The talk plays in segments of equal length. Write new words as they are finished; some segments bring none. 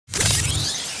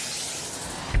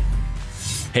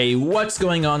Hey, what's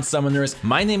going on, summoners?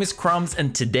 My name is Crumbs,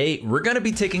 and today we're gonna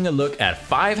be taking a look at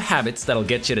 5 habits that'll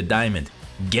get you to Diamond.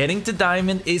 Getting to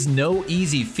Diamond is no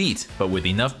easy feat, but with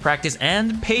enough practice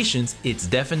and patience, it's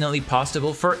definitely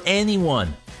possible for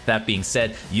anyone. That being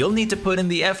said, you'll need to put in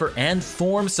the effort and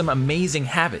form some amazing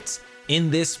habits.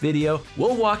 In this video,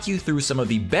 we'll walk you through some of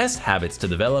the best habits to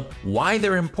develop, why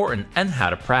they're important, and how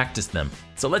to practice them.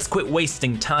 So let's quit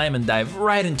wasting time and dive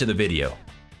right into the video.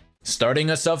 Starting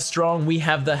us off strong, we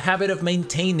have the habit of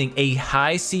maintaining a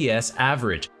high CS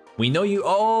average. We know you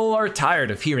all are tired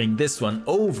of hearing this one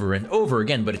over and over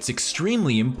again, but it's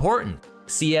extremely important.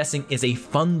 CSing is a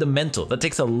fundamental that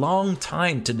takes a long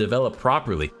time to develop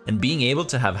properly, and being able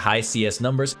to have high CS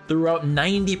numbers throughout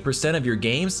 90% of your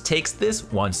games takes this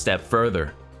one step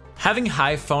further. Having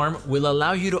high farm will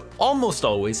allow you to almost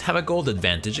always have a gold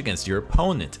advantage against your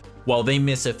opponent. While they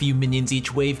miss a few minions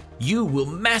each wave, you will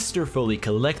masterfully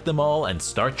collect them all and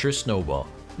start your snowball.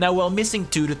 Now, while missing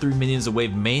 2 to 3 minions a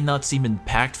wave may not seem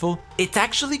impactful, it's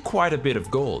actually quite a bit of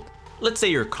gold. Let's say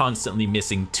you're constantly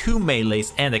missing 2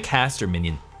 melees and a caster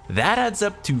minion. That adds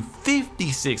up to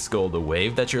 56 gold a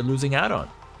wave that you're losing out on.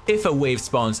 If a wave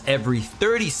spawns every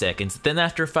 30 seconds, then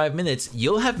after 5 minutes,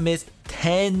 you'll have missed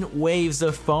 10 waves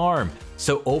of farm.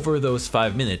 So over those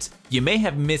 5 minutes, you may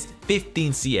have missed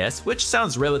 15 CS, which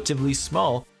sounds relatively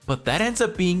small, but that ends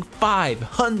up being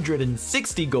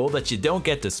 560 gold that you don't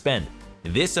get to spend.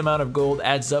 This amount of gold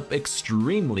adds up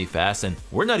extremely fast, and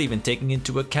we're not even taking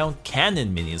into account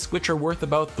cannon minions, which are worth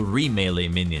about 3 melee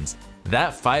minions.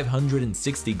 That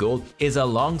 560 gold is a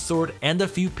longsword and a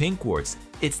few pink wards.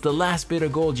 It's the last bit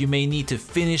of gold you may need to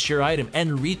finish your item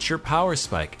and reach your power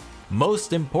spike.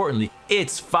 Most importantly,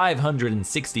 it's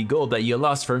 560 gold that you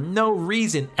lost for no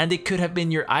reason, and it could have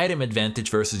been your item advantage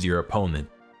versus your opponent.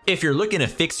 If you're looking to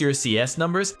fix your CS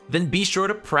numbers, then be sure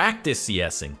to practice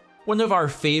CSing. One of our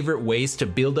favorite ways to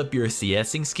build up your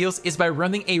CSing skills is by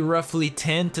running a roughly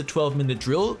 10 to 12 minute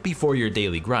drill before your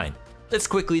daily grind. Let's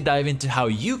quickly dive into how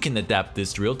you can adapt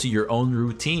this drill to your own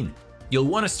routine. You'll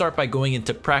want to start by going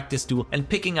into practice tool and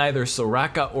picking either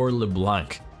Soraka or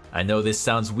LeBlanc. I know this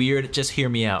sounds weird, just hear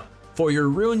me out. For your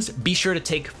runes, be sure to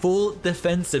take full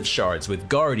defensive shards with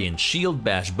Guardian, Shield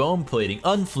Bash, Bone Plating,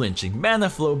 Unflinching, Mana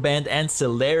Flow Band, and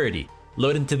Celerity.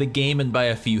 Load into the game and buy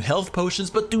a few health potions,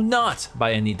 but do not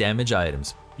buy any damage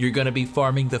items. You're gonna be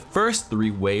farming the first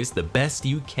 3 waves the best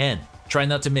you can. Try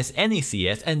not to miss any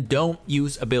CS and don't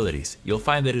use abilities. You'll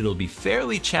find that it'll be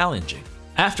fairly challenging.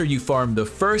 After you farm the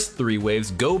first 3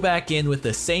 waves, go back in with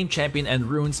the same champion and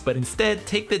runes, but instead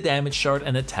take the damage shard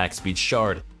and attack speed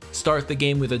shard. Start the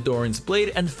game with a Doran's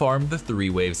Blade and farm the 3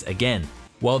 waves again.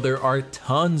 While there are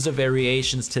tons of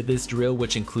variations to this drill,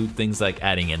 which include things like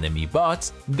adding enemy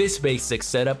bots, this basic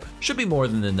setup should be more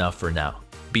than enough for now.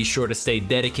 Be sure to stay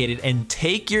dedicated and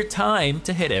take your time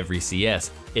to hit every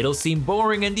CS. It'll seem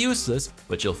boring and useless,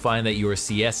 but you'll find that your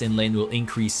CS in lane will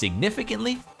increase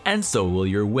significantly, and so will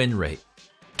your win rate.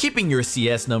 Keeping your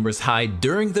CS numbers high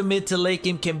during the mid to late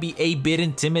game can be a bit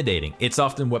intimidating. It's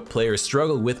often what players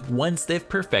struggle with once they've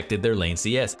perfected their lane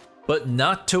CS. But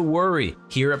not to worry,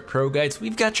 here at ProGuides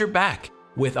we've got your back.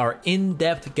 With our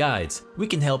in-depth guides, we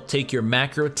can help take your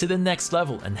macro to the next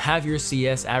level and have your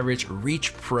CS average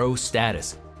reach pro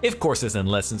status. If courses and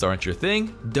lessons aren't your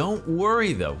thing, don't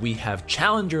worry though, we have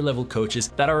challenger level coaches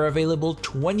that are available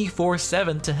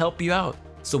 24/7 to help you out.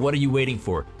 So what are you waiting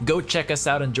for? Go check us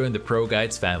out and join the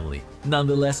ProGuides family.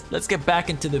 Nonetheless, let's get back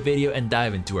into the video and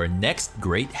dive into our next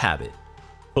great habit.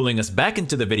 Pulling us back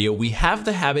into the video, we have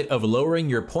the habit of lowering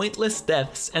your pointless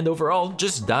deaths and overall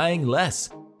just dying less.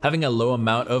 Having a low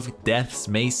amount of deaths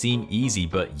may seem easy,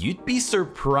 but you'd be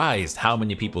surprised how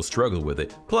many people struggle with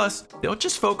it. Plus, don't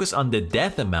just focus on the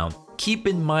death amount, keep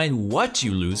in mind what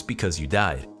you lose because you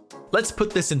died. Let's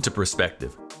put this into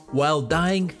perspective. While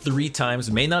dying 3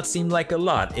 times may not seem like a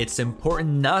lot, it's important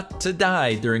not to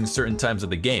die during certain times of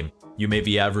the game. You may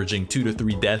be averaging 2 to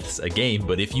 3 deaths a game,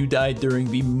 but if you die during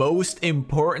the most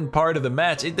important part of the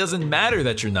match, it doesn't matter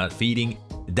that you're not feeding.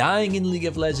 Dying in League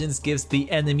of Legends gives the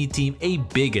enemy team a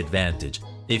big advantage.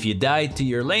 If you died to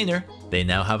your laner, they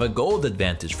now have a gold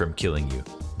advantage from killing you.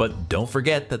 But don't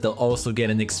forget that they'll also get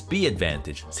an XP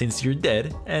advantage since you're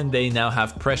dead, and they now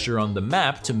have pressure on the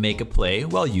map to make a play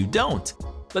while you don't.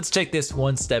 Let's take this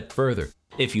one step further.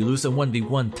 If you lose a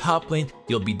 1v1 top lane,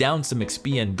 you'll be down some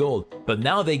XP and gold, but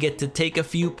now they get to take a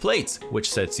few plates, which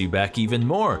sets you back even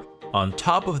more. On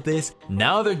top of this,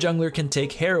 now their jungler can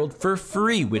take Herald for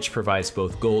free, which provides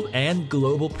both gold and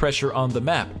global pressure on the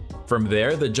map. From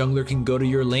there, the jungler can go to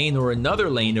your lane or another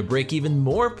lane to break even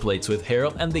more plates with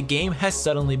Herald, and the game has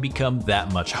suddenly become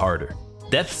that much harder.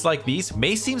 Deaths like these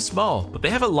may seem small, but they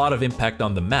have a lot of impact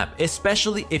on the map,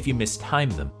 especially if you mistime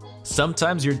them.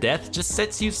 Sometimes your death just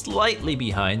sets you slightly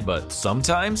behind, but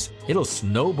sometimes it'll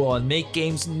snowball and make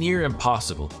games near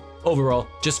impossible. Overall,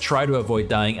 just try to avoid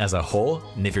dying as a whole,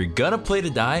 and if you're gonna play to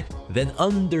die, then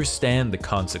understand the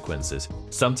consequences.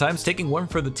 Sometimes taking one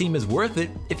for the team is worth it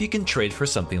if you can trade for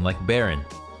something like Baron.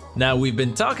 Now, we've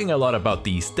been talking a lot about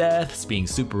these deaths being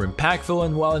super impactful,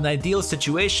 and while in ideal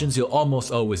situations you'll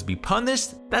almost always be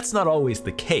punished, that's not always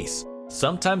the case.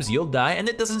 Sometimes you'll die and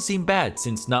it doesn't seem bad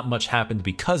since not much happened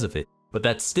because of it, but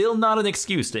that's still not an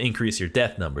excuse to increase your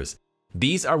death numbers.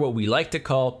 These are what we like to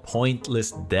call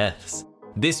pointless deaths.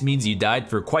 This means you died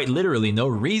for quite literally no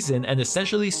reason and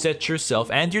essentially set yourself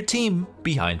and your team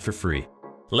behind for free.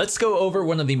 Let's go over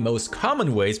one of the most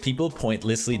common ways people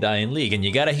pointlessly die in League, and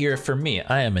you gotta hear it from me,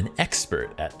 I am an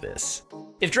expert at this.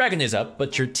 If Dragon is up,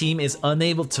 but your team is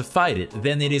unable to fight it,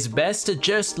 then it is best to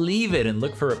just leave it and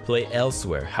look for a play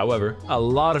elsewhere. However, a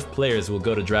lot of players will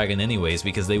go to Dragon anyways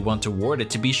because they want to ward it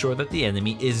to be sure that the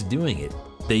enemy is doing it.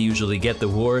 They usually get the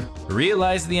ward,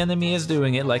 realize the enemy is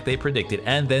doing it like they predicted,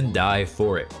 and then die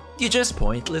for it. You just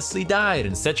pointlessly died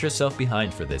and set yourself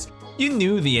behind for this. You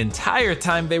knew the entire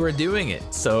time they were doing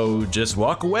it, so just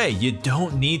walk away. You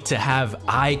don't need to have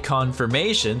eye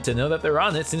confirmation to know that they're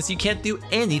on it since you can't do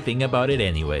anything about it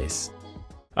anyways.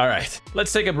 Alright,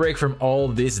 let's take a break from all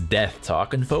this death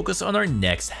talk and focus on our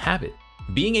next habit.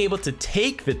 Being able to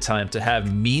take the time to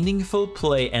have meaningful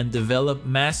play and develop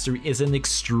mastery is an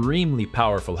extremely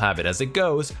powerful habit. As it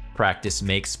goes, practice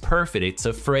makes perfect. It's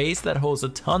a phrase that holds a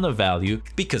ton of value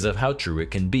because of how true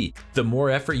it can be. The more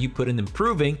effort you put in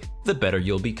improving, the better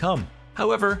you'll become.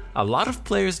 However, a lot of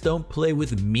players don't play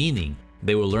with meaning.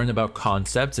 They will learn about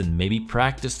concepts and maybe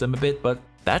practice them a bit, but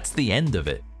that's the end of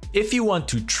it. If you want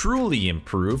to truly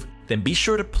improve, then be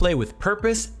sure to play with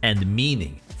purpose and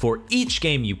meaning. For each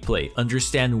game you play,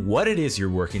 understand what it is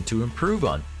you're working to improve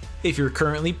on. If you're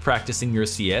currently practicing your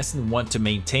CS and want to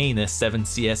maintain a 7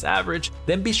 CS average,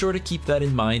 then be sure to keep that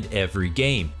in mind every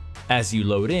game. As you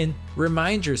load in,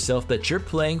 remind yourself that you're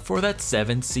playing for that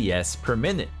 7 CS per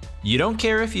minute. You don't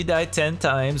care if you die 10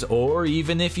 times or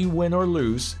even if you win or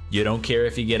lose. You don't care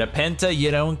if you get a penta,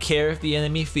 you don't care if the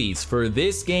enemy feeds. For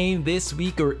this game, this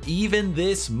week, or even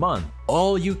this month,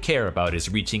 all you care about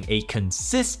is reaching a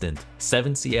consistent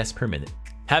 7 CS per minute.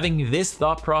 Having this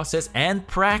thought process and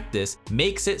practice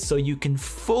makes it so you can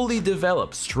fully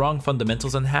develop strong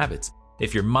fundamentals and habits.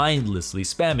 If you're mindlessly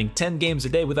spamming 10 games a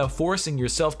day without forcing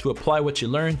yourself to apply what you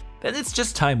learn, then it's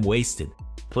just time wasted.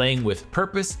 Playing with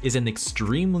purpose is an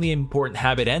extremely important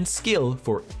habit and skill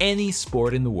for any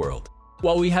sport in the world.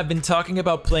 While we have been talking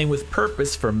about playing with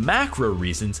purpose for macro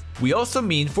reasons, we also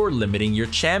mean for limiting your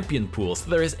champion pools.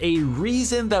 There is a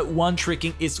reason that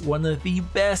one-tricking is one of the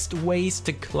best ways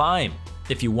to climb.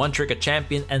 If you one-trick a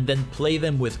champion and then play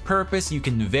them with purpose, you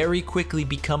can very quickly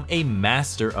become a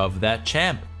master of that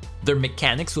champ. Their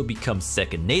mechanics will become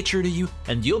second nature to you,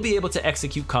 and you'll be able to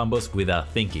execute combos without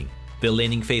thinking. The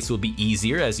laning phase will be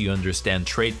easier as you understand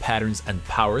trade patterns and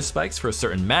power spikes for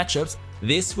certain matchups.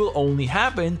 This will only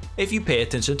happen if you pay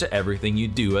attention to everything you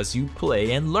do as you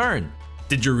play and learn.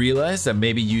 Did you realize that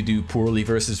maybe you do poorly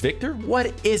versus Victor?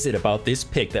 What is it about this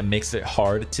pick that makes it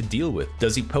hard to deal with?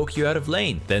 Does he poke you out of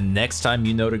lane? Then next time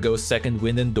you know to go second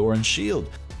wind and Doran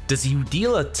shield. Does he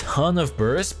deal a ton of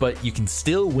burst but you can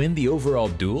still win the overall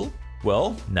duel?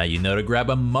 Well, now you know to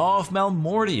grab a Maw of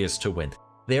Malmortius to win.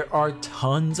 There are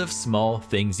tons of small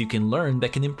things you can learn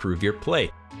that can improve your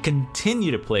play.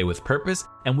 Continue to play with purpose,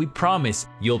 and we promise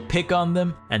you'll pick on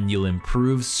them and you'll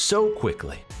improve so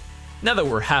quickly. Now that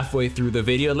we're halfway through the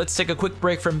video, let's take a quick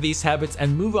break from these habits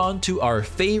and move on to our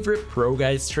favorite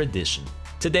ProGuides tradition.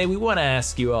 Today we want to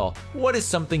ask you all, what is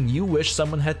something you wish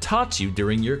someone had taught you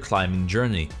during your climbing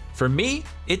journey? For me,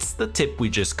 it's the tip we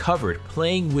just covered,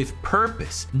 playing with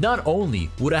purpose. Not only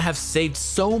would I have saved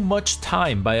so much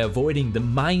time by avoiding the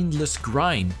mindless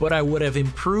grind, but I would have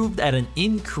improved at an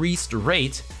increased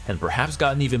rate and perhaps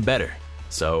gotten even better.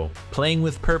 So, playing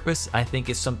with purpose, I think,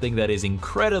 is something that is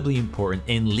incredibly important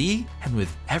in League and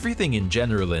with everything in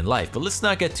general in life. But let's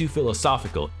not get too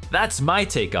philosophical. That's my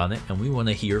take on it, and we want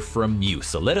to hear from you.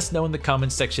 So let us know in the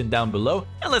comments section down below,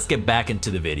 and let's get back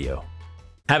into the video.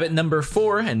 Habit number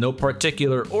 4, in no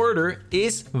particular order,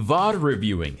 is VOD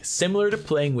reviewing. Similar to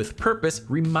playing with purpose,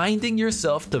 reminding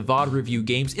yourself to VOD review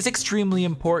games is extremely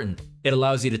important. It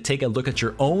allows you to take a look at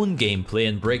your own gameplay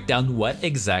and break down what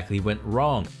exactly went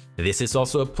wrong. This is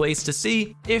also a place to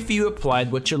see if you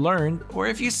applied what you learned or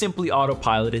if you simply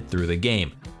autopiloted through the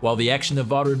game. While the action of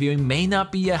VOD reviewing may not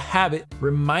be a habit,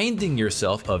 reminding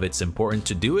yourself of it's important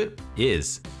to do it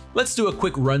is. Let's do a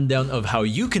quick rundown of how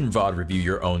you can VOD review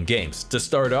your own games. To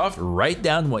start off, write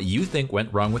down what you think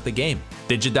went wrong with the game.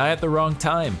 Did you die at the wrong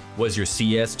time? Was your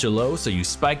CS too low so you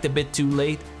spiked a bit too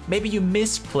late? Maybe you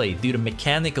misplayed due to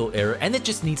mechanical error and it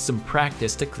just needs some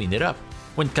practice to clean it up.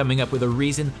 When coming up with a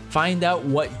reason, find out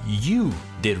what you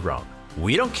did wrong.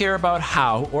 We don't care about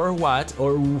how or what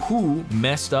or who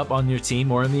messed up on your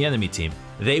team or on the enemy team.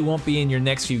 They won't be in your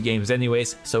next few games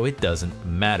anyways, so it doesn't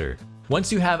matter. Once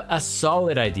you have a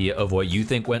solid idea of what you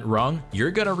think went wrong,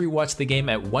 you're gonna rewatch the game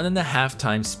at 1.5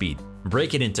 times speed.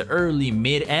 Break it into early,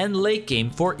 mid, and late game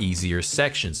for easier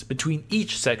sections. Between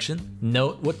each section,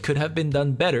 note what could have been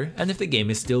done better and if the game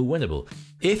is still winnable.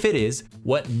 If it is,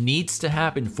 what needs to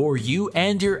happen for you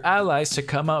and your allies to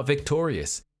come out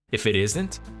victorious. If it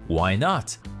isn't, why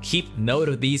not? Keep note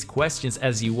of these questions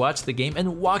as you watch the game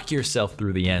and walk yourself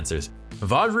through the answers.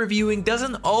 VOD reviewing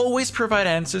doesn't always provide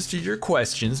answers to your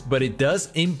questions, but it does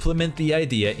implement the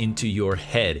idea into your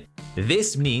head.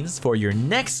 This means for your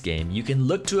next game, you can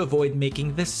look to avoid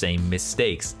making the same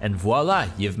mistakes, and voila,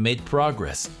 you've made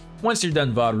progress. Once you're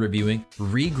done VOD reviewing,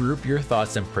 regroup your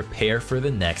thoughts and prepare for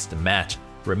the next match.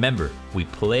 Remember, we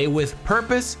play with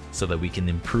purpose so that we can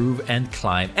improve and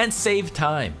climb and save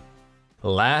time.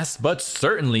 Last but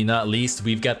certainly not least,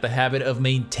 we've got the habit of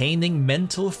maintaining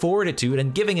mental fortitude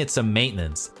and giving it some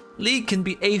maintenance. League can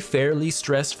be a fairly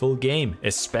stressful game,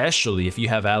 especially if you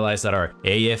have allies that are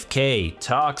AFK,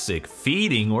 toxic,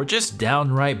 feeding, or just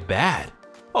downright bad.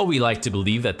 While we like to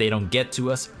believe that they don't get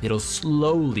to us, it'll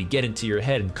slowly get into your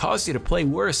head and cause you to play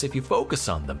worse if you focus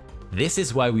on them. This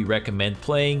is why we recommend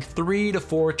playing 3 to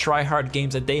 4 try-hard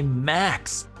games a day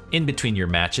max. In between your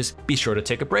matches, be sure to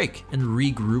take a break and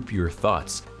regroup your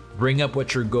thoughts. Bring up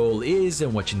what your goal is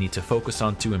and what you need to focus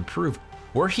on to improve.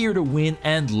 We're here to win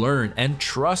and learn, and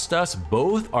trust us,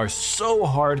 both are so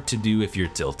hard to do if you're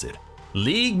tilted.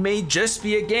 League may just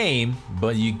be a game,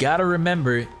 but you gotta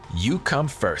remember, you come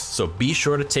first, so be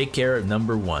sure to take care of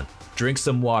number 1. Drink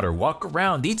some water, walk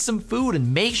around, eat some food,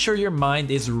 and make sure your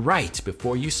mind is right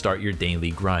before you start your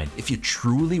daily grind. If you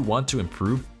truly want to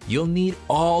improve, you'll need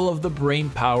all of the brain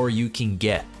power you can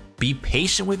get. Be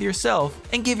patient with yourself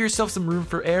and give yourself some room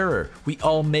for error. We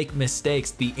all make mistakes.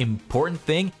 The important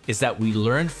thing is that we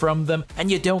learn from them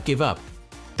and you don't give up.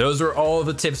 Those are all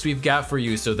the tips we've got for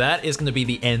you, so that is going to be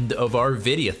the end of our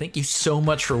video. Thank you so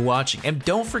much for watching, and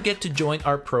don't forget to join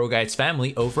our ProGuides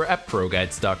family over at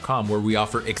ProGuides.com, where we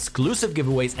offer exclusive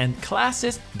giveaways and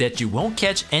classes that you won't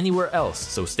catch anywhere else.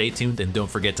 So stay tuned and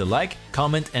don't forget to like,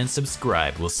 comment, and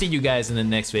subscribe. We'll see you guys in the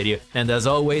next video, and as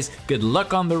always, good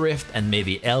luck on the Rift, and may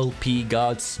the LP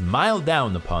God smile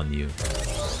down upon you.